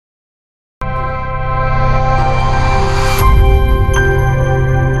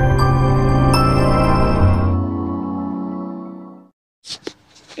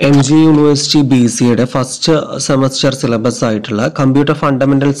MG University BCയുടെ first semester syllabus ആയിട്ടുള്ള computer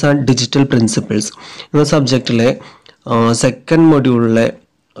fundamentals and digital principles എന്ന സബ്ജക്റ്റിലെ second മൊഡ്യൂളിലെ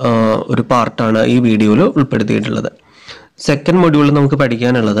ഒരു പാർട്ടാണ് ഈ വീഡിയോയിൽ ഉൾപ്പെടുത്തിയിട്ടുള്ളത്. സെക്കൻഡ് മൊഡ്യൂളിൽ നമുക്ക്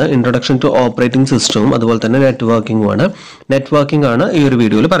പഠിക്കാനുള്ളത് ഇൻട്രൊഡക്ഷൻ ടു ഓപ്പറേറ്റിംഗ് സിസ്റ്റവും അതുപോലെ തന്നെ നെറ്റ്വർക്കിംഗുമാണ്. നെറ്റ്വർക്കിംഗ് ആണ് ഈ ഒരു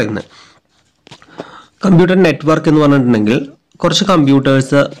വീഡിയോയിൽ പറയുന്നത്. കമ്പ്യൂട്ടർ നെറ്റ്വർക്ക് എന്ന് പറഞ്ഞിട്ടുണ്ടെങ്കിൽ കുറച്ച്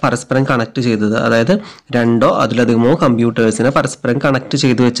കമ്പ്യൂട്ടേഴ്സ് പരസ്പരം കണക്ട് ചെയ്തത്, അതായത് രണ്ടോ അതിലധികമോ കമ്പ്യൂട്ടേഴ്സിനെ പരസ്പരം കണക്ട്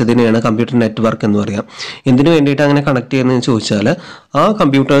ചെയ്ത് വെച്ചതിനെയാണ് കമ്പ്യൂട്ടർ നെറ്റ്വർക്ക് എന്ന് പറയുക. എന്തിനു വേണ്ടിയിട്ട് അങ്ങനെ കണക്ട് ചെയ്യുന്നതെന്ന് ചോദിച്ചാൽ ആ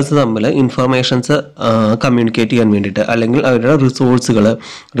കമ്പ്യൂട്ടേഴ്സ് തമ്മിൽ ഇൻഫർമേഷൻസ് കമ്മ്യൂണിക്കേറ്റ് ചെയ്യാൻ വേണ്ടിയിട്ട്, അല്ലെങ്കിൽ അവരുടെ റിസോഴ്സ്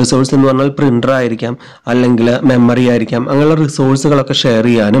എന്ന് പറഞ്ഞാൽ പ്രിൻ്റർ ആയിരിക്കാം, അല്ലെങ്കിൽ മെമ്മറി ആയിരിക്കാം, അങ്ങനെയുള്ള റിസോഴ്സുകളൊക്കെ ഷെയർ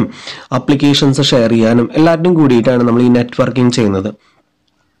ചെയ്യാനും ആപ്ലിക്കേഷൻസ് ഷെയർ ചെയ്യാനും എല്ലാവരും കൂടിയിട്ടാണ് നമ്മൾ ഈ നെറ്റ്വർക്കിംഗ് ചെയ്യുന്നത്.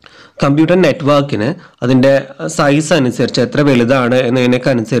 കമ്പ്യൂട്ടർ നെറ്റ്വർക്കിന് അതിൻ്റെ സൈസ് അനുസരിച്ച് എത്ര വലുതാണ് എന്നതിനൊക്കെ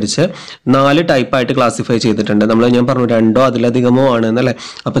അനുസരിച്ച് 4 ടൈപ്പായിട്ട് ക്ലാസിഫൈ ചെയ്തിട്ടുണ്ട്. ഞാൻ പറഞ്ഞു രണ്ടോ അതിലധികമോ ആണ് എന്നല്ലേ.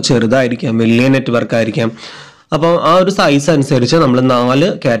 അപ്പോൾ ചെറുതായിരിക്കാം, വലിയ നെറ്റ്വർക്ക് ആയിരിക്കാം. അപ്പോൾ ആ ഒരു സൈസ് അനുസരിച്ച് നമ്മൾ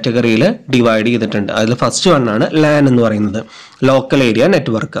 4 കാറ്റഗറിയിൽ ഡിവൈഡ് ചെയ്തിട്ടുണ്ട്. അതിൽ ഫസ്റ്റ് വണ്ണാണ് ലാൻ എന്ന് പറയുന്നത്, ലോക്കൽ ഏരിയ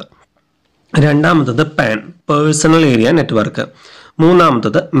നെറ്റ്വർക്ക്. രണ്ടാമത്തത് പാൻ, പേഴ്സണൽ ഏരിയ നെറ്റ്വർക്ക്.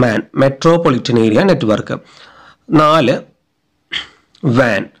 മൂന്നാമത്തത് മാൻ, metropolitan area network. 4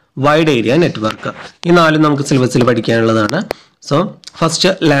 van, wide area network. ഈ 4 നമുക്ക് സിലബസിൽ പഠിക്കാനുള്ളതാണ്. സോ ഫസ്റ്റ്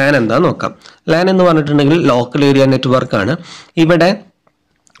ലാൻ എന്താ നോക്കാം. ലാൻ എന്ന് പറഞ്ഞിട്ടുണ്ടെങ്കിൽ ലോക്കൽ ഏരിയ നെറ്റ്വർക്കാണ്. ഇവിടെ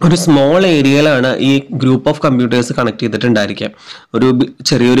ഒരു സ്മോൾ ഏരിയയിലാണ് ഈ ഗ്രൂപ്പ് ഓഫ് കമ്പ്യൂട്ടേഴ്സ് കണക്ട് ചെയ്തിട്ടുണ്ടായിരിക്കാം. ഒരു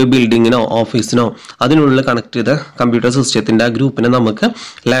ചെറിയൊരു ബിൽഡിങ്ങിനോ ഓഫീസിനോ അതിനുള്ളിൽ കണക്ട് ചെയ്ത കമ്പ്യൂട്ടർ സിസ്റ്റത്തിൻ്റെ ആ ഗ്രൂപ്പിനെ നമുക്ക്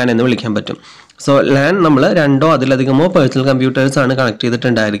ലാൻ എന്ന് വിളിക്കാൻ പറ്റും. സോ ലാൻ നമ്മൾ രണ്ടോ അതിലധികമോ പേഴ്സണൽ കമ്പ്യൂട്ടേഴ്സ് ആണ് കണക്ട്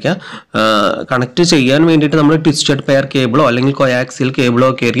ചെയ്തിട്ടുണ്ടായിരിക്കുക. കണക്ട് ചെയ്യാൻ വേണ്ടിയിട്ട് നമ്മൾ ട്വിസ്റ്റഡ് പെയർ കേബിളോ അല്ലെങ്കിൽ കൊയാക്സിയൽ കേബിളോ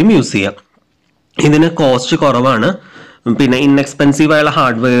ഒക്കെ ആയിരിക്കും യൂസ് ചെയ്യുക. ഇതിന് കോസ്റ്റ് കുറവാണ്. പിന്നെ ഇൻഎക്സ്പെൻസീവ് ആയുള്ള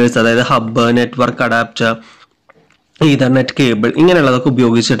ഹാർഡ്വെയർസ്, അതായത് hub, network adapter, Ethernet cable ഇങ്ങനെയുള്ളതൊക്കെ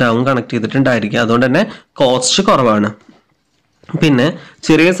ഉപയോഗിച്ചിട്ടാവും connect ചെയ്തിട്ടുണ്ടായിരിക്കുക. അതുകൊണ്ട് തന്നെ കോസ്റ്റ് കുറവാണ്. പിന്നെ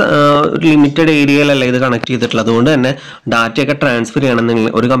ചെറിയ ലിമിറ്റഡ് ഏരിയയിലല്ല ഇത് കണക്ട് ചെയ്തിട്ടുള്ളത്. അതുകൊണ്ട് തന്നെ ഡാറ്റയൊക്കെ ട്രാൻസ്ഫർ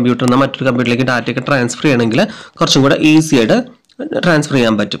ചെയ്യണമെന്നുണ്ടെങ്കിൽ ഒരു കമ്പ്യൂട്ടറിൽ നിന്ന് മറ്റൊരു കമ്പ്യൂട്ടറിലേക്ക് ഡാറ്റയൊക്കെ ട്രാൻസ്ഫർ ചെയ്യണമെങ്കിൽ കുറച്ചും കൂടെ ഈസി ആയിട്ട് ട്രാൻസ്ഫർ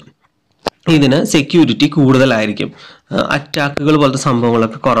ചെയ്യാൻ പറ്റും. ഇതിന് സെക്യൂരിറ്റി കൂടുതലായിരിക്കും, അറ്റാക്കുകൾ പോലത്തെ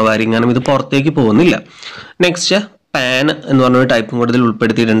സംഭവങ്ങളൊക്കെ കുറവായിരിക്കും, കാരണം ഇത് പുറത്തേക്ക് പോകുന്നില്ല. നെക്സ്റ്റ് പാൻ എന്ന് പറഞ്ഞൊരു ടൈപ്പും കൂടെ ഇതിൽ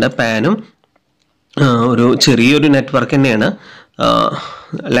ഉൾപ്പെടുത്തിയിട്ടുണ്ട്. പാനും ഒരു ചെറിയൊരു നെറ്റ്വർക്ക് തന്നെയാണ്.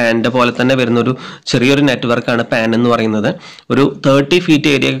 ലാൻഡ് പോലെ തന്നെ വരുന്നൊരു ചെറിയൊരു നെറ്റ്വർക്കാണ് പാൻ എന്ന് പറയുന്നത്. ഒരു 30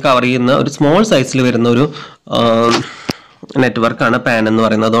 ഫീറ്റ് ഏരിയ ഒക്കെ കവർ ചെയ്യുന്ന ഒരു സ്മോൾ സൈസിൽ വരുന്ന ഒരു നെറ്റ്വർക്കാണ് പാൻ എന്ന്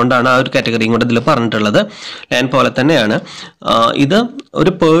പറയുന്നത്. അതുകൊണ്ടാണ് ആ ഒരു കാറ്റഗറിയും കൂടെ ഇതിൽ പറഞ്ഞിട്ടുള്ളത്. ലാൻ പോലെ തന്നെയാണ്. ഇത്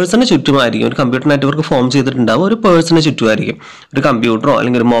ഒരു പേഴ്സണ് ചുറ്റുമായിരിക്കും. ഒരു കമ്പ്യൂട്ടർ നെറ്റ്വർക്ക് ഫോം ചെയ്തിട്ടുണ്ടാവും ഒരു പേഴ്സണ് ചുറ്റുമായിരിക്കും. ഒരു കമ്പ്യൂട്ടറോ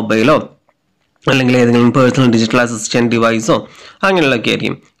അല്ലെങ്കിൽ ഒരു മൊബൈലോ അല്ലെങ്കിൽ ഏതെങ്കിലും പേഴ്സണൽ ഡിജിറ്റൽ അസിസ്റ്റൻറ്റ് ഡിവൈസോ അങ്ങനെയുള്ളതൊക്കെ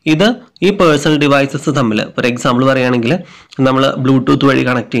ആയിരിക്കും. ഇത് ഈ പേഴ്സണൽ ഡിവൈസസ് തമ്മിൽ, ഫോർ എക്സാമ്പിൾ പറയുകയാണെങ്കിൽ നമ്മൾ ബ്ലൂടൂത്ത് വഴി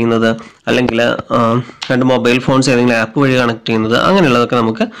കണക്ട് ചെയ്യുന്നത്, അല്ലെങ്കിൽ 2 മൊബൈൽ ഫോൺസ് ഏതെങ്കിലും ആപ്പ് വഴി കണക്ട് ചെയ്യുന്നത്, അങ്ങനെയുള്ളതൊക്കെ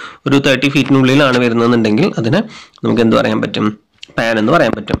നമുക്ക് ഒരു 30 ഫീറ്റിനുള്ളിലാണ് വരുന്നതെന്നുണ്ടെങ്കിൽ അതിനെ നമുക്ക് എന്ത് പറയാൻ പറ്റും, പാൻ എന്ന്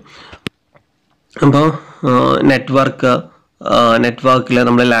പറയാൻ പറ്റും. അപ്പോൾ നെറ്റ്വർക്കിൽ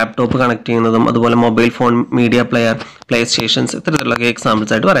നമ്മൾ ലാപ്ടോപ്പ് കണക്ട് ചെയ്യുന്നതും അതുപോലെ mobile phone, media player, play stations ഇത്തരത്തിലുള്ള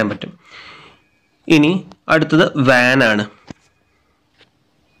എക്സാമ്പിൾസ് ആയിട്ട് പറയാൻ പറ്റും. ഇനി അടുത്തത് വാൻ ആണ്.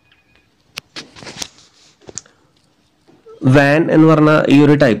 വാൻ എന്ന് പറഞ്ഞ ഈ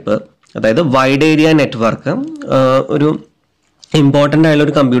ഒരു ടൈപ്പ്, അതായത് വൈഡ് ഏരിയ നെറ്റ്വർക്ക്, ഒരു ഇമ്പോർട്ടൻ്റ് ആയുള്ള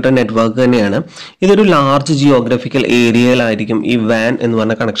ഒരു കമ്പ്യൂട്ടർ നെറ്റ്വർക്ക് തന്നെയാണ്. ഇതൊരു ലാർജ് ജിയോഗ്രഫിക്കൽ ഏരിയയിലായിരിക്കും ഈ വാൻ എന്ന്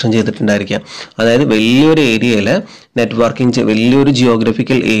പറഞ്ഞ കണക്ഷൻ ചെയ്തിട്ടുണ്ടായിരിക്കുക. അതായത് വലിയൊരു ഏരിയയിൽ നെറ്റ്വർക്കിംഗ്, വലിയൊരു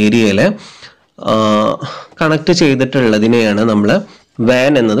ജിയോഗ്രഫിക്കൽ ഏരിയയിൽ കണക്ട് ചെയ്തിട്ടുള്ളതിനെയാണ് നമ്മൾ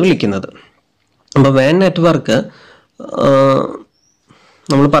വാൻ എന്നത് വിളിക്കുന്നത്. അപ്പോൾ വാൻ നെറ്റ്വർക്ക്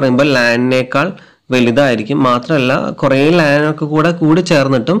നമ്മൾ പറയുമ്പോൾ ലാനിനേക്കാൾ വലുതായിരിക്കും. മാത്രമല്ല കുറേ ലാനൊക്കെ കൂടി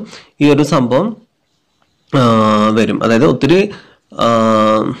ചേർന്നിട്ടും ഈ ഒരു സംഭവം വരും. അതായത് ഒത്തിരി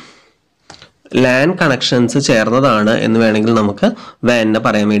ലാൻ കണക്ഷൻസ് ചേർന്നതാണ് എന്ന് വേണമെങ്കിൽ നമുക്ക് വാനിനെ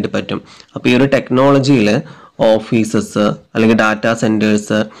പറയാൻ വേണ്ടി പറ്റും. അപ്പോൾ ഈ ഒരു ടെക്നോളജിയിൽ ഓഫീസസ് അല്ലെങ്കിൽ ഡാറ്റാ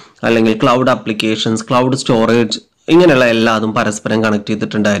സെൻറ്റേഴ്സ് അല്ലെങ്കിൽ ക്ലൗഡ് ആപ്ലിക്കേഷൻസ്, ക്ലൗഡ് സ്റ്റോറേജ് ഇങ്ങനെയുള്ള എല്ലാതും പരസ്പരം കണക്ട്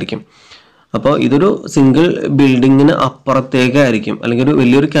ചെയ്തിട്ടുണ്ടായിരിക്കും. അപ്പോൾ ഇതൊരു സിംഗിൾ ബിൽഡിങ്ങിന് അപ്പുറത്തേക്കായിരിക്കും, അല്ലെങ്കിൽ ഒരു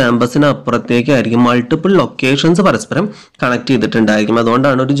വലിയൊരു ക്യാമ്പസിന് അപ്പുറത്തേക്കായിരിക്കും മൾട്ടിപ്പിൾ ലൊക്കേഷൻസ് പരസ്പരം കണക്ട് ചെയ്തിട്ടുണ്ടായിരിക്കും.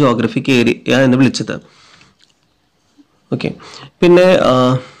 അതുകൊണ്ടാണ് ഒരു ജിയോഗ്രഫിക് ഏരിയ എന്ന് വിളിച്ചത്. ഓക്കെ. പിന്നെ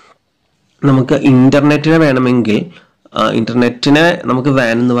നമുക്ക് ഇൻ്റർനെറ്റിനെ വേണമെങ്കിൽ ഇൻ്റർനെറ്റിനെ നമുക്ക്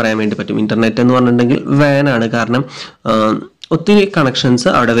വാൻ എന്ന് പറയാൻ വേണ്ടി പറ്റും. ഇൻ്റർനെറ്റ് എന്ന് പറഞ്ഞിട്ടുണ്ടെങ്കിൽ വാനാണ്, കാരണം ഒത്തിരി കണക്ഷൻസ്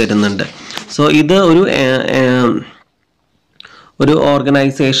അവിടെ വരുന്നുണ്ട്. സോ ഇത് ഒരു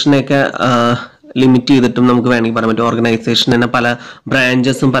ഓർഗനൈസേഷനൊക്കെ ലിമിറ്റ് ചെയ്തിട്ടും നമുക്ക് വേണമെങ്കിൽ പറയാൻ പറ്റും. ഓർഗനൈസേഷൻ തന്നെ പല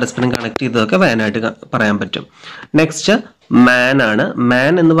ബ്രാഞ്ചസും പരസ്പരം കണക്ട് ചെയ്തതൊക്കെ വാനായിട്ട് പറയാൻ പറ്റും. നെക്സ്റ്റ് മാൻ ആണ്.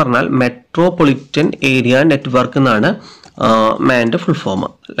 മാൻ എന്ന് പറഞ്ഞാൽ മെട്രോപൊളിറ്റൻ ഏരിയ നെറ്റ്വർക്ക് എന്നാണ് മാൻ്റെ ഫുൾ ഫോം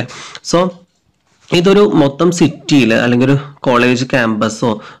അല്ലേ. സോ ഇതൊരു മൊത്തം സിറ്റിയിൽ അല്ലെങ്കിൽ ഒരു കോളേജ് ക്യാമ്പസോ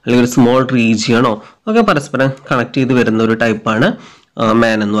അല്ലെങ്കിൽ ഒരു സ്മോൾ റീജിയണോ ഒക്കെ പരസ്പരം കണക്ട് ചെയ്ത് വരുന്ന ഒരു ടൈപ്പാണ്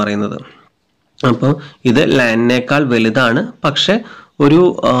മാൻ എന്ന് പറയുന്നത്. അപ്പോൾ ഇത് ലാൻഡിനേക്കാൾ വലുതാണ്, പക്ഷെ ഒരു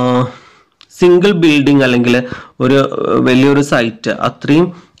സിംഗിൾ ബിൽഡിംഗ് അല്ലെങ്കിൽ ഒരു വലിയൊരു സൈറ്റ് അത്രയും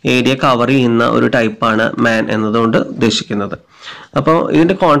ഏരിയ കവർ ചെയ്യുന്ന ഒരു ടൈപ്പാണ് മാൻ എന്നതുകൊണ്ട് ഉദ്ദേശിക്കുന്നത്. അപ്പോൾ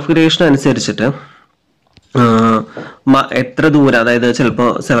ഇതിൻ്റെ കോൺഫിഗറേഷൻ അനുസരിച്ചിട്ട് എത്ര ദൂരം, അതായത് ചിലപ്പോൾ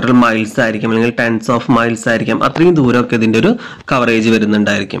സെവറൽ മൈൽസ് ആയിരിക്കും അല്ലെങ്കിൽ ടെൻസ് ഓഫ് മൈൽസ് ആയിരിക്കും, അത്രയും ദൂരമൊക്കെ ഇതിൻ്റെ ഒരു കവറേജ്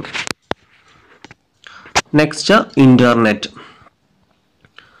വരുന്നുണ്ടായിരിക്കും. Next internet.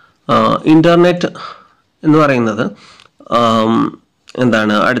 ഇന്റർനെറ്റ് എന്ന് പറയുന്നത്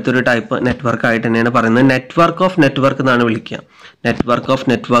എന്താണ്, അടുത്തൊരു ടൈപ്പ് നെറ്റ്വർക്ക് ആയിട്ട് തന്നെയാണ് പറയുന്നത്. നെറ്റ്വർക്ക് ഓഫ് നെറ്റ്വർക്ക് എന്നാണ് വിളിക്കുക. നെറ്റ്വർക്ക് ഓഫ്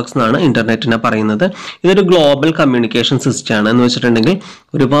നെറ്റ്വർക്ക്സ് എന്നാണ് ഇന്റർനെറ്റിനെ പറയുന്നത്. ഇതൊരു ഗ്ലോബൽ കമ്മ്യൂണിക്കേഷൻ സിസ്റ്റം ആണ്. എന്ന് വെച്ചിട്ടുണ്ടെങ്കിൽ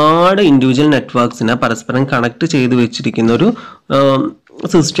ഒരുപാട് ഇൻഡിവിജ്വൽ നെറ്റ്വർക്ക്സിനെ പരസ്പരം കണക്ട് ചെയ്ത് വെച്ചിരിക്കുന്ന ഒരു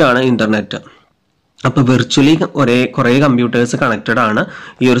സിസ്റ്റമാണ് ഇന്റർനെറ്റ്. അപ്പോൾ വിർച്വലി കുറേ കമ്പ്യൂട്ടേഴ്സ് കണക്റ്റഡ് ആണ്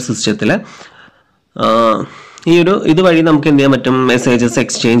ഈ ഒരു സിസ്റ്റത്തിൽ. ഇതുവഴി നമുക്ക് എന്ത് ചെയ്യാൻ പറ്റും, മെസ്സേജസ്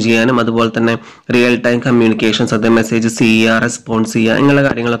എക്സ്ചേഞ്ച് ചെയ്യാനും അതുപോലെ തന്നെ റിയൽ ടൈം കമ്മ്യൂണിക്കേഷൻസ്, അത് മെസ്സേജസ് ചെയ്യുക, റെസ്പോൺസ് ചെയ്യുക, ഇങ്ങനെയുള്ള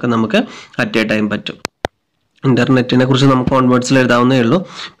കാര്യങ്ങളൊക്കെ നമുക്ക് അറ്റ് എ ടൈം പറ്റും. ഇന്റർനെറ്റിനെ കുറിച്ച് നമുക്ക് ഓൺവേർഡ്സിൽ എഴുതാവുന്നേ ഉള്ളൂ.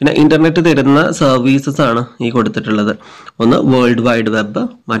 പിന്നെ ഇന്റർനെറ്റ് തരുന്ന സർവീസസ് ആണ് ഈ കൊടുത്തിട്ടുള്ളത്. ഒന്ന് വേൾഡ് വൈഡ് വെബ്,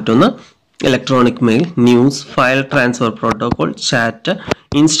 മറ്റൊന്ന് electronic mail, news, file transfer protocol, chat,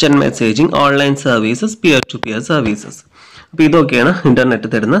 instant messaging, online services, peer to peer services. അപ്പോൾ ഇതൊക്കെയാണ് ഇന്റർനെറ്റ്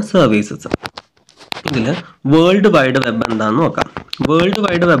തരുന്ന സർവീസസ്. ഇതിൽ വേൾഡ് വൈഡ് വെബ് എന്താണെന്ന് നോക്കാം. വേൾഡ്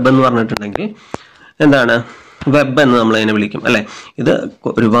വൈഡ് വെബ് എന്ന് പറഞ്ഞിട്ടുണ്ടെങ്കിൽ എന്താണ്, വെബ് എന്ന് നമ്മൾ അതിനെ വിളിക്കും അല്ലേ. ഇത്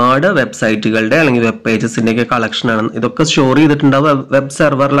ഒരുപാട് വെബ്സൈറ്റുകളുടെ അല്ലെങ്കിൽ വെബ് പേജസിൻ്റെ ഒക്കെ കളക്ഷനാണ്. ഇതൊക്കെ സ്റ്റോർ ചെയ്തിട്ടുണ്ടാവുക വെബ്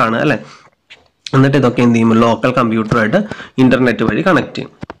സെർവറിലാണ് അല്ലേ. എന്നിട്ട് ഇതൊക്കെ എന്ത് ചെയ്യും, ലോക്കൽ കമ്പ്യൂട്ടറായിട്ട് ഇന്റർനെറ്റ് വഴി കണക്ട്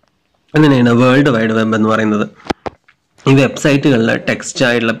ചെയ്യും. അങ്ങനെയാണ് വേൾഡ് വൈഡ് വെബ് എന്ന് പറയുന്നത്. ഈ വെബ്സൈറ്റുകളിൽ ടെക്സ്റ്റ്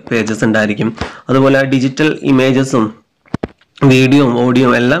ആയിട്ടുള്ള പേജസ് ഉണ്ടായിരിക്കും, അതുപോലെ ഡിജിറ്റൽ ഇമേജസും വീഡിയോയും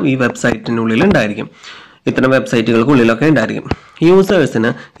ഓഡിയോയും എല്ലാം ഈ വെബ്സൈറ്റിനുള്ളിൽ ഉണ്ടായിരിക്കും. ഇത്തരം വെബ്സൈറ്റുകൾക്കുള്ളിലൊക്കെ ഉണ്ടായിരിക്കും. യൂസേഴ്സിന്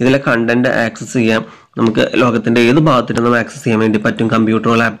ഇതിലെ കണ്ടന്റ് ആക്സസ് ചെയ്യാം. നമുക്ക് ലോകത്തിൻ്റെ ഏത് ഭാഗത്തിരുന്നും ആക്സസ് ചെയ്യാൻ വേണ്ടി പറ്റും,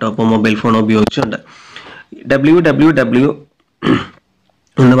 കമ്പ്യൂട്ടറോ ലാപ്ടോപ്പോ മൊബൈൽ ഫോണോ ഉപയോഗിച്ചുകൊണ്ട്. www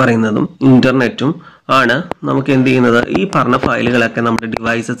എന്ന് പറയുന്നതും ഇന്റർനെറ്റും ആണ് നമുക്ക് എന്ത് ചെയ്യുന്നത്, ഈ പറഞ്ഞ ഫയലുകളൊക്കെ നമ്മുടെ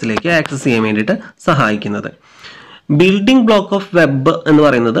ഡിവൈസസിലേക്ക് ആക്സസ് ചെയ്യാൻ വേണ്ടിയിട്ട് സഹായിക്കുന്നത്. ബിൽഡിംഗ് ബ്ലോക്ക് ഓഫ് വെബ് എന്ന്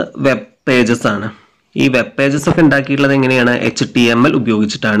പറയുന്നത് വെബ് പേജസ് ആണ്. ഈ വെബ് പേജസ് ഒക്കെ ഉണ്ടാക്കിയിട്ടുള്ളത് എങ്ങനെയാണ്, HTML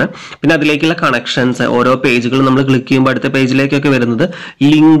ഉപയോഗിച്ചിട്ടാണ്. പിന്നെ അതിലേക്കുള്ള കണക്ഷൻസ്, ഓരോ പേജുകളും നമ്മൾ ക്ലിക്ക് ചെയ്യുമ്പോൾ അടുത്ത പേജിലേക്കൊക്കെ വരുന്നത്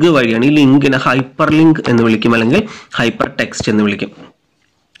ലിങ്ക് വഴിയാണ്. ഈ ലിങ്കിനെ ഹൈപ്പർ ലിങ്ക് എന്ന് വിളിക്കും, അല്ലെങ്കിൽ ഹൈപ്പർ ടെക്സ്റ്റ് എന്ന് വിളിക്കും.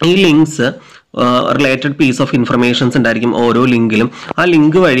 ഈ links related piece of informations ഉണ്ടായിരിക്കും ഓരോ ലിങ്കിലും. ആ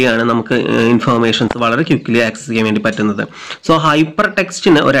ലിങ്ക് വഴിയാണ് നമുക്ക് ഇൻഫർമേഷൻസ് വളരെ ക്വിക്ക്ലി ആക്സസ് ചെയ്യാൻ വേണ്ടി പറ്റുന്നത്. സോ ഹൈപ്പർ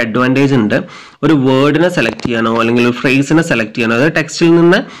ടെക്സ്റ്റിന് ഒരു അഡ്വാൻറ്റേജ് ഉണ്ട്. ഒരു വേർഡിനെ സെലക്ട് ചെയ്യാനോ അല്ലെങ്കിൽ ഒരു ഫ്രേസിനെ സെലക്ട് ചെയ്യാനോ, അതായത് ടെക്സ്റ്റിൽ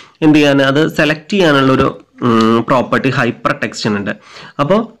നിന്ന് എന്ത് ചെയ്യാൻ അത് സെലക്ട് ചെയ്യാനുള്ളൊരു പ്രോപ്പർട്ടി ഹൈപ്പർ ടെക്സ്റ്റിനുണ്ട്.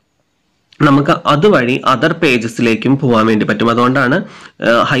 അപ്പോൾ നമുക്ക് അതുവഴി അതർ പേജസിലേക്കും പോകാൻ വേണ്ടി പറ്റും. അതുകൊണ്ടാണ്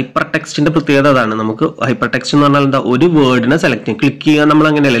ഹൈപ്പർ ടെക്സ്റ്റിന്റെ പ്രത്യേകത അതാണ്. നമുക്ക് ഹൈപ്പർ ടെക്സ്റ്റ് എന്ന് പറഞ്ഞാൽ എന്താ, ഒരു വേർഡിനെ സെലക്ട് ചെയ്യും. ക്ലിക്ക് ചെയ്യുക നമ്മൾ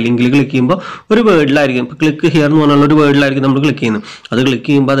അങ്ങനെയല്ല, ലിങ്കിൽ ക്ലിക്ക് ചെയ്യുമ്പോൾ ഒരു വേർഡിലായിരിക്കും. ഇപ്പോൾ ക്ലിക്ക് ഹിയർ എന്ന് പറഞ്ഞാൽ ഒരു വേർഡിലായിരിക്കും നമ്മൾ ക്ലിക്ക് ചെയ്യുന്നത്. അത് ക്ലിക്ക്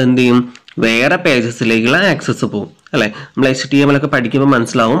ചെയ്യുമ്പോൾ അത് എന്ത് ചെയ്യും, വേറെ പേജസിലേക്കുള്ള ആക്സസ് പോകും അല്ലേ. നമ്മൾ HTML ഒക്കെ പഠിക്കുമ്പോൾ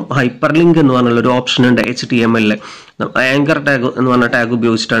മനസ്സിലാവും. ഹൈപ്പർ ലിങ്ക് എന്ന് പറഞ്ഞുള്ള ഒരു ഓപ്ഷൻ ഉണ്ട് HTML. ആങ്കർ ടാഗ് എന്ന് പറഞ്ഞ ടാഗ്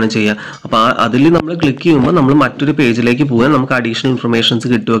ഉപയോഗിച്ചിട്ടാണ് ചെയ്യുക. അപ്പോൾ അതിൽ നമ്മൾ ക്ലിക്ക് ചെയ്യുമ്പോൾ നമ്മൾ മറ്റൊരു പേജിലേക്ക് പോകാൻ നമുക്ക് അഡീഷണൽ ഇൻഫർമേഷൻസ്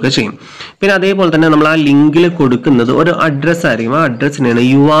കിട്ടുകയൊക്കെ ചെയ്യും. പിന്നെ അതേപോലെ തന്നെ നമ്മൾ ആ ലിങ്കിൽ കൊടുക്കുന്നത് ഒരു അഡ്രസ്സ് ആയിരിക്കും. ആ അഡ്രസ്സിനെയാണ്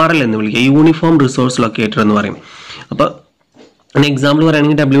URL എന്ന് വിളിക്കുക, യൂണിഫോം റിസോഴ്സ് ലൊക്കേറ്റർ എന്ന് പറയും. അപ്പോൾ അതിന് എക്സാമ്പിൾ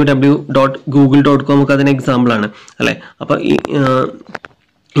പറയുകയാണെങ്കിൽ www.google.com ഒക്കെ അതിന് എക്സാമ്പിളാണ് അല്ലേ. അപ്പോൾ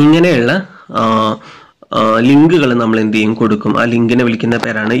ഇങ്ങനെയുള്ള ലിങ്കുകൾ നമ്മൾ എന്ത് ചെയ്യും, കൊടുക്കും. ആ ലിങ്കിനെ വിളിക്കുന്ന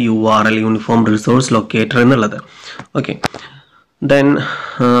പേരാണ് URL, യൂണിഫോം റിസോഴ്സ് ലൊക്കേറ്റർ എന്നുള്ളത്. ഓക്കെ, ദെൻ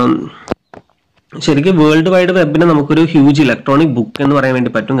ശരിക്കും വേൾഡ് വൈഡ് വെബിന് നമുക്കൊരു ഹ്യൂജ് ഇലക്ട്രോണിക് ബുക്ക് എന്ന് പറയാൻ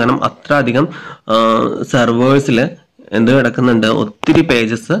വേണ്ടി പറ്റും. കാരണം അത്ര അധികം സെർവേഴ്സിൽ എന്ത് കിടക്കുന്നുണ്ട്, ഒത്തിരി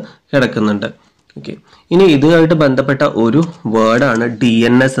പേജസ് കിടക്കുന്നുണ്ട്. ഓക്കെ, ഇനി ഇതുമായിട്ട് ബന്ധപ്പെട്ട ഒരു വേർഡാണ്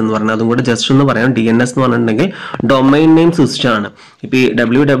DNS എന്ന് പറഞ്ഞാൽ. അതും കൂടെ ജസ്റ്റ് ഒന്ന് പറയാം. DNS എന്ന് പറഞ്ഞിട്ടുണ്ടെങ്കിൽ ഡൊമൈൻ നെയിം സിസ്റ്റം ആണ്. ഇപ്പോൾ ഈ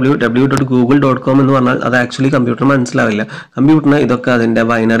www.google.com എന്ന് പറഞ്ഞാൽ അത് ആക്ച്വലി കമ്പ്യൂട്ടർ മനസ്സിലാവില്ല. കമ്പ്യൂട്ടറിന് ഇതൊക്കെ അതിൻ്റെ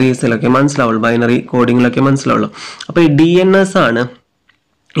ബൈനറീസിലൊക്കെ മനസ്സിലാവുള്ളൂ, ബൈനറി കോഡിങ്ങിലൊക്കെ മനസ്സിലാവുള്ളൂ. അപ്പോൾ ഈ DNS ആണ്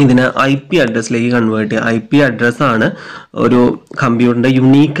ഇതിനെ IP അഡ്രസ്സിലേക്ക് കൺവേർട്ട് ചെയ്യുക. IP അഡ്രസ്സാണ് ഒരു കമ്പ്യൂട്ടറിൻ്റെ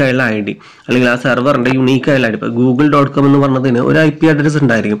യുണീക്കായുള്ള ID, അല്ലെങ്കിൽ ആ സെർവറിൻ്റെ യുണീക്കായുള്ള ID. ഇപ്പോൾ google.com എന്ന് പറഞ്ഞതിന് ഒരു IP അഡ്രസ്സ്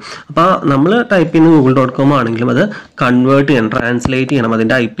ഉണ്ടായിരിക്കും. അപ്പോൾ നമ്മൾ ടൈപ്പ് ചെയ്യുന്ന google.com ആണെങ്കിലും അത് കൺവേർട്ട് ചെയ്യണം, ട്രാൻസ്ലേറ്റ് ചെയ്യണം,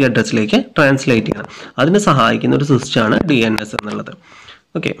 അതിൻ്റെ IP അഡ്രസ്സിലേക്ക് ട്രാൻസ്ലേറ്റ് ചെയ്യണം. അതിന് സഹായിക്കുന്ന ഒരു സിസ്റ്റമാണ് DNS എന്നുള്ളത്.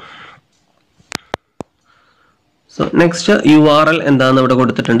 ഓക്കെ, സോ നെക്സ്റ്റ് URL എന്താണെന്ന് ഇവിടെ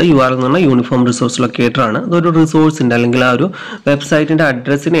കൊടുത്തിട്ടുണ്ട്. URL എന്ന് പറഞ്ഞാൽ യൂണിഫോം റിസോഴ്സ് ലൊക്കേറ്റർ ആണ്. അതൊരു റിസോഴ്സിൻ്റെ അല്ലെങ്കിൽ ആ ഒരു വെബ്സൈറ്റിൻ്റെ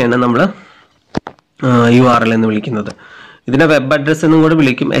അഡ്രസ്സിനെയാണ് നമ്മൾ URL എന്ന് വിളിക്കുന്നത്. ഇതിനെ വെബ് അഡ്രസ്സ് എന്നും കൂടെ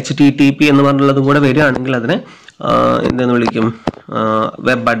വിളിക്കും. HTTP എന്ന് പറഞ്ഞുള്ളതും കൂടെ വരികയാണെങ്കിൽ അതിനെ എന്തെന്ന് വിളിക്കും?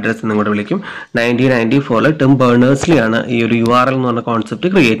 വെബ് അഡ്രസ്സ് എന്നും കൂടെ വിളിക്കും. 1994 ടിം ബേർണേഴ്സ്ലി ആണ് ഈ ഒരു URL എന്ന് പറഞ്ഞ കോൺസെപ്റ്റ്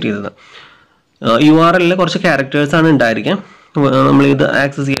ക്രിയേറ്റ് ചെയ്തത്. URL കുറച്ച് ക്യാരക്ടേഴ്സ് ആണ് ഉണ്ടായിരിക്കാം. നമ്മൾ ഇത്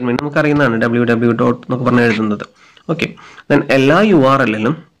ആക്സസ് ചെയ്യാൻ വേണ്ടി നമുക്കറിയുന്നതാണ് www. എന്നൊക്കെ പറഞ്ഞ് എഴുതുന്നത്. ഓക്കെ, ദെൻ എല്ലാ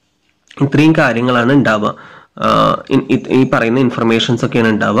URLലും ഇത്രയും കാര്യങ്ങളാണ് ഉണ്ടാവുക. ഈ പറയുന്ന ഇൻഫർമേഷൻസ് ഒക്കെയാണ്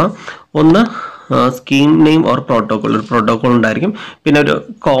ഉണ്ടാവുക. ഒന്ന് സ്കീം നെയിം ഓർ പ്രോട്ടോകോൾ, ഒരു പ്രോട്ടോകോൾ ഉണ്ടായിരിക്കും. പിന്നെ ഒരു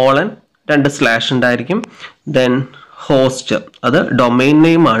കോളൻ, 2 സ്ലാഷ് ഉണ്ടായിരിക്കും. ദെൻ ഹോസ്റ്റ്, അത് ഡൊമൈൻ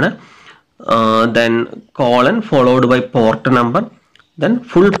നെയിം ആണ്. Then colon followed by port number, then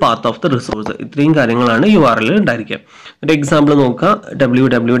full path of the resource. ഇത്രയും കാര്യങ്ങളാണ് URL ഉണ്ടായിരിക്കുക. ഒരു എക്സാമ്പിൾ നോക്കുക,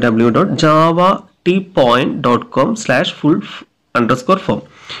 www.java.tpoint.com/full_form.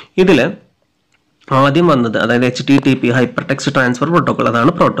 ഇതിൽ ആദ്യം വന്നത് അതായത് HTTP hyper text transfer protocol,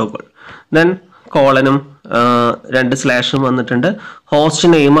 അതാണ് പ്രോട്ടോകോൾ. ദെൻ കോളനും 2 സ്ലാഷും വന്നിട്ടുണ്ട്. ഹോസ്റ്റ്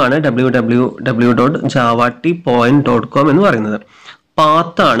നെയിമാണ് www.javatpoint.com എന്ന് പറയുന്നത്.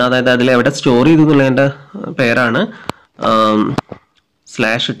 പാത്താണ്, അതായത് അതിൽ എവിടെ സ്റ്റോർ ചെയ്തു എന്നുള്ളതിൻ്റെ പേരാണ്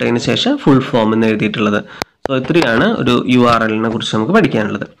സ്ലാഷ് ഇട്ടതിന് ശേഷം ഫുൾ ഫോം എന്ന് എഴുതിയിട്ടുള്ളത്. സോ ഇത്രയാണ് ഒരു URLനെ കുറിച്ച് നമുക്ക്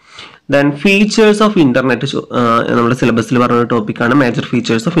പഠിക്കാനുള്ളത്. ദെൻ ഫീച്ചേഴ്സ് ഓഫ് ഇൻ്റർനെറ്റ്, നമ്മുടെ സിലബസിൽ പറഞ്ഞ ടോപ്പിക്കാണ് മേജർ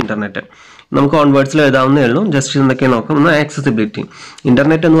ഫീച്ചേഴ്സ് ഓഫ് ഇൻ്റർനെറ്റ്. നമുക്ക് ഓൺവേർഡ്സിൽ എഴുതാവുന്നേ ഉള്ളൂ. ജസ്റ്റ് എന്തൊക്കെ നോക്കാം. ഒന്ന് ആക്സസിബിലിറ്റി.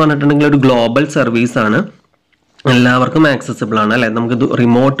 ഇൻ്റർനെറ്റ് എന്ന് പറഞ്ഞിട്ടുണ്ടെങ്കിൽ ഒരു ഗ്ലോബൽ സർവീസ് ആണ്, എല്ലാവർക്കും ആക്സസിബിൾ ആണ് അല്ലേ. നമുക്കിത്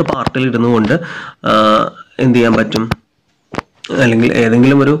റിമോട്ട് പാർട്ടിൽ ഇരുന്നുകൊണ്ട് എന്ത് ചെയ്യാൻ പറ്റും, അല്ലെങ്കിൽ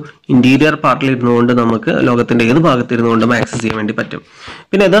ഏതെങ്കിലും ഒരു ഇൻറ്റീരിയർ പാർട്ടിൽ ഇരുന്നുകൊണ്ട് നമുക്ക് ലോകത്തിൻ്റെ ഏത് ഭാഗത്തിരുന്നുകൊണ്ടും ആക്സസ് ചെയ്യാൻ വേണ്ടി പറ്റും.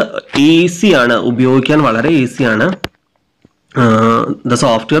 പിന്നെ ഇത് ഈസിയാണ്, ഉപയോഗിക്കാൻ വളരെ ഈസിയാണ്. The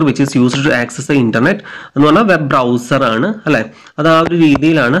software which is used to access the internet എന്ന് പറഞ്ഞാൽ വെബ് ബ്രൗസർ ആണ് അല്ലേ. അത് ആ ഒരു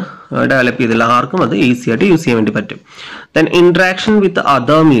രീതിയിലാണ് ഡെവലപ്പ് ചെയ്തില്ല. ആർക്കും അത് ഈസി ആയിട്ട് യൂസ് ചെയ്യാൻ വേണ്ടി പറ്റും. Then interaction with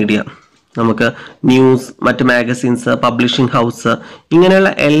other media, നമുക്ക് ന്യൂസ്, മറ്റ് മാഗസിൻസ്, പബ്ലിഷിംഗ് ഹൗസ്, ഇങ്ങനെയുള്ള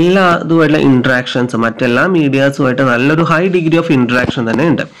എല്ലാ ഇതുമായിട്ടുള്ള ഇൻട്രാക്ഷൻസ് മറ്റെല്ലാ മീഡിയാസുമായിട്ട് നല്ലൊരു ഹൈ ഡിഗ്രി ഓഫ് ഇൻട്രാക്ഷൻ തന്നെ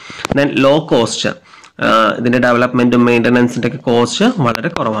ഉണ്ട്. ദെൻ ലോ കോസ്റ്റ്, ഇതിൻ്റെ ഡെവലപ്മെൻറ്റും മെയിൻ്റനൻസിൻ്റെ ഒക്കെ കോസ്റ്റ്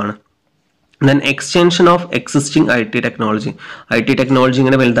വളരെ കുറവാണ്. Then extension of existing IT technology. IT technology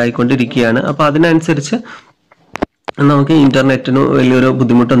ഇങ്ങനെ വലുതായിക്കൊണ്ടിരിക്കുകയാണ്. അപ്പോൾ അതിനനുസരിച്ച് നമുക്ക് ഇൻ്റർനെറ്റിന് വലിയൊരു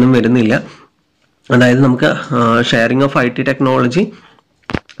ബുദ്ധിമുട്ടൊന്നും വരുന്നില്ല. അതായത് നമുക്ക് sharing of IT technology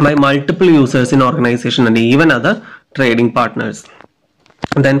by multiple users in organization and even other trading partners.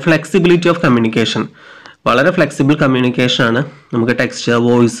 Then flexibility of communication, വളരെ ഫ്ലെക്സിബിൾ കമ്മ്യൂണിക്കേഷൻ ആണ്. നമുക്ക് ടെക്സ്റ്റ്,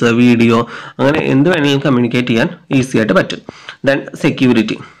 വോയിസ്, വീഡിയോ അങ്ങനെ എന്ത് വേണമെങ്കിലും കമ്മ്യൂണിക്കേറ്റ് ചെയ്യാൻ ഈസി ആയിട്ട് പറ്റും. Then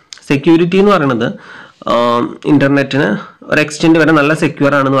security. സെക്യൂരിറ്റി എന്ന് പറയുന്നത് ഇൻ്റർനെറ്റിന് ഒരു എക്സ്റ്റെൻഡ് വരെ നല്ല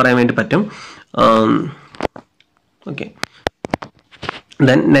സെക്യൂർ ആണെന്ന് പറയാൻ വേണ്ടി പറ്റും. Okay,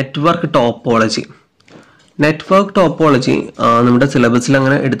 then network topology. Network topology നമ്മുടെ സിലബസിൽ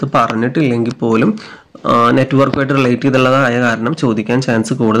അങ്ങനെ എടുത്ത് പറഞ്ഞിട്ടില്ലെങ്കിൽ പോലും നെറ്റ്വർക്കുമായിട്ട് റിലേറ്റ് ചെയ്തുള്ളതായ കാരണം ചോദിക്കാൻ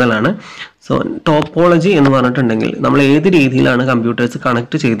ചാൻസ് കൂടുതലാണ്. സോ ടോപ്പോളജി എന്ന് പറഞ്ഞിട്ടുണ്ടെങ്കിൽ നമ്മൾ ഏത് രീതിയിലാണ് കമ്പ്യൂട്ടേഴ്സ്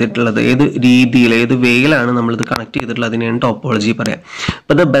കണക്ട് ചെയ്തിട്ടുള്ളത്, ഏത് രീതിയിൽ ഏത് വേയിലാണ് നമ്മളിത് കണക്ട് ചെയ്തിട്ടുള്ളത്, അതിനെയാണ് ടോപ്പോളജി പറയാം.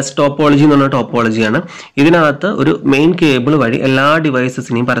 അപ്പോൾ ഇത് ബെസ്റ്റ് ടോപ്പോളജി എന്ന് പറഞ്ഞ ടോപ്പോളജിയാണ്. ഇതിനകത്ത് ഒരു മെയിൻ കേബിൾ വഴി എല്ലാ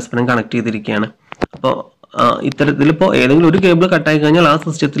ഡിവൈസസിനെയും പരസ്പരം കണക്ട് ചെയ്തിരിക്കുകയാണ്. അപ്പോൾ ഇത്തരത്തിലിപ്പോൾ ഏതെങ്കിലും ഒരു കേബിൾ കട്ടായി കഴിഞ്ഞാൽ ആ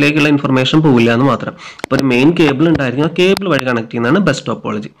സിസ്റ്റത്തിലേക്കുള്ള ഇൻഫർമേഷൻ പോവില്ല എന്ന് മാത്രം. അപ്പോൾ ഒരു മെയിൻ കേബിൾ ഉണ്ടായിരിക്കും, ആ കേബിൾ വഴി കണക്ട് ചെയ്യുന്നതാണ് ബെസ്റ്റ്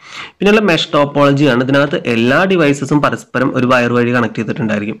ടോപ്പോളജി. പിന്നെയുള്ള മെഷ് ടോപ്പോളജിയാണ്. ഇതിനകത്ത് എല്ലാ ഡിവൈസസും പരസ്പരം ഒരു വയർ വഴി കണക്ട്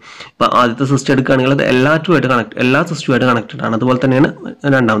ചെയ്തിട്ടുണ്ടായിരിക്കും. ഇപ്പോൾ ആദ്യത്തെ സിസ്റ്റം എടുക്കുകയാണെങ്കിൽ അത് എല്ലാ സിസ്റ്റമായിട്ട് കണക്റ്റഡ് ആണ്. അതുപോലെ തന്നെയാണ്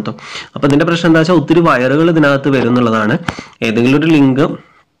രണ്ടാമത്തെ. അപ്പോൾ ഇതിൻ്റെ പ്രശ്നം എന്താ വെച്ചാൽ ഒത്തിരി വയറുകൾ ഇതിനകത്ത് വരും എന്നുള്ളതാണ്. ഏതെങ്കിലും ഒരു ലിങ്ക്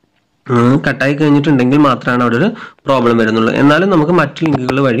കട്ടായി കഴിഞ്ഞിട്ടുണ്ടെങ്കിൽ മാത്രമാണ് അവിടെ ഒരു പ്രോബ്ലം വരുന്നുള്ളൂ. എന്നാലും നമുക്ക് മറ്റ്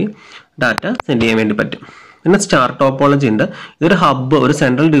ലിങ്കുകൾ വഴി ഡാറ്റ സെൻഡ് ചെയ്യാൻ വേണ്ടി പറ്റും. പിന്നെ സ്റ്റാർ ടോപ്പോളജി ഉണ്ട്. ഇതൊരു ഹബ്ബ്, ഒരു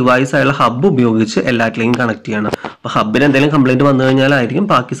സെൻട്രൽ ഡിവൈസ് ആയുള്ള ഹബ്ബ് ഉപയോഗിച്ച് എല്ലാറ്റിലേക്കും കണക്ട് ചെയ്യണം. അപ്പോൾ ഹബ്ബിന് എന്തെങ്കിലും കംപ്ലൈൻറ്റ് വന്നു കഴിഞ്ഞാലായിരിക്കും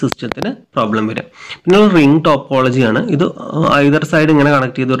ബാക്കി സിസ്റ്റത്തിന് പ്രോബ്ലം വരിക. പിന്നെ റിംഗ് ടോപ്പോളജിയാണ്. ഇത് ഐദർ സൈഡ് ഇങ്ങനെ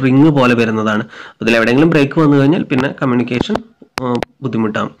കണക്ട് ചെയ്ത് ഒരു റിംഗ് പോലെ വരുന്നതാണ്. അതിൽ എവിടെയെങ്കിലും ബ്രേക്ക് വന്നു കഴിഞ്ഞാൽ പിന്നെ കമ്മ്യൂണിക്കേഷൻ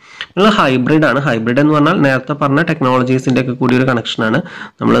ബുദ്ധിമുട്ടാകും. പിന്നെ ഹൈബ്രിഡ് ആണ്. ഹൈബ്രിഡ് എന്ന് പറഞ്ഞാൽ നേരത്തെ പറഞ്ഞ ടെക്നോളജീസിൻ്റെ ഒക്കെ കൂടി ഒരു കണക്ഷനാണ്.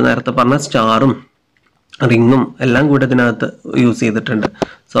 നമ്മൾ നേരത്തെ പറഞ്ഞ സ്റ്റാറും റിങ്ങും എല്ലാം കൂടെ ഇതിനകത്ത് യൂസ് ചെയ്തിട്ടുണ്ട്.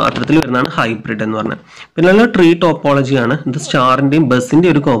 സോ അത്തരത്തിൽ വരുന്നതാണ് ഹൈബ്രിഡ് എന്ന് പറഞ്ഞത്. പിന്നെ ട്രീ ടോപ്പോളജിയാണ്. ഇത് സ്റ്റാറിൻ്റെയും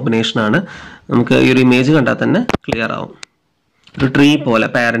ബസ്സിൻ്റെയും ഒരു കോമ്പിനേഷനാണ്. നമുക്ക് ഈ ഒരു ഇമേജ് കണ്ടാൽ തന്നെ ക്ലിയർ ആവും. ഒരു ട്രീ പോലെ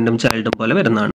പാരന്റും ചൈൽഡും പോലെ വരുന്നതാണ്.